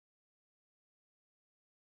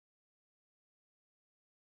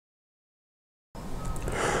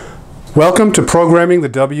Welcome to programming the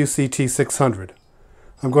WCT600.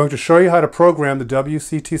 I'm going to show you how to program the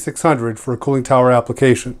WCT600 for a cooling tower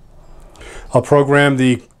application. I'll program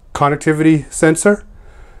the conductivity sensor,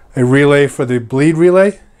 a relay for the bleed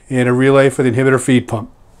relay, and a relay for the inhibitor feed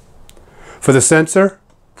pump. For the sensor,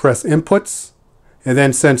 press Inputs and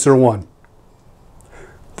then Sensor 1.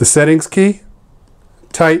 The settings key,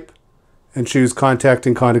 type, and choose Contact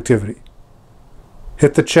and Conductivity.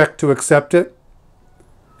 Hit the check to accept it,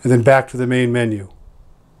 and then back to the main menu.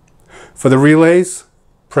 For the relays,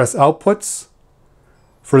 press Outputs.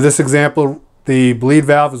 For this example, the bleed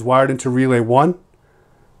valve is wired into relay 1.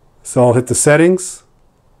 So I'll hit the settings,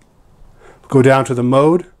 go down to the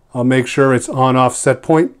mode, I'll make sure it's on-off set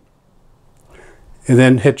point, and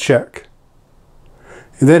then hit check.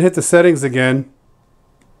 And then hit the settings again,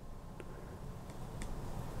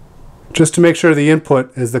 just to make sure the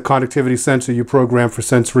input is the conductivity sensor you program for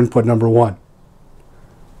sensor input number 1.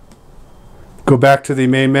 Go back to the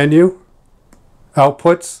main menu,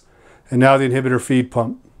 Outputs, and now the inhibitor feed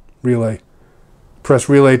pump relay. Press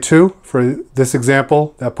relay 2. For this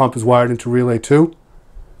example, that pump is wired into relay 2.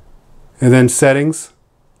 And then settings.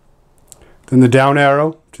 Then the down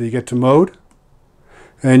arrow till you get to mode.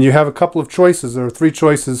 And you have a couple of choices. There are 3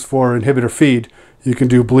 choices for inhibitor feed. You can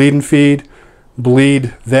do bleed and feed,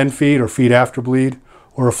 bleed then feed, or feed after bleed,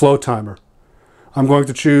 or a flow timer. I'm going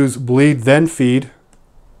to choose bleed then feed.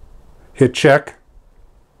 Hit check,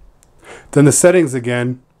 then the settings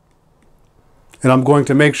again, and I'm going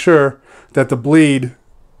to make sure that the bleed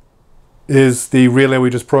is the relay we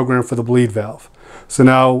just programmed for the bleed valve. So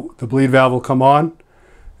now the bleed valve will come on.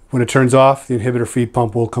 When it turns off, the inhibitor feed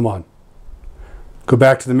pump will come on. Go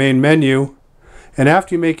back to the main menu, and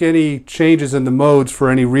after you make any changes in the modes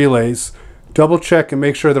for any relays, double check and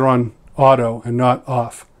make sure they're on auto and not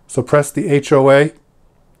off. So press the HOA.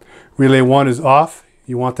 Relay 1 is off.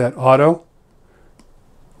 You want that auto.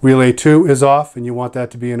 Relay 2 is off, and you want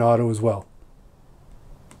that to be in auto as well.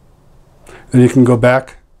 Then you can go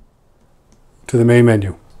back to the main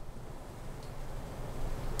menu.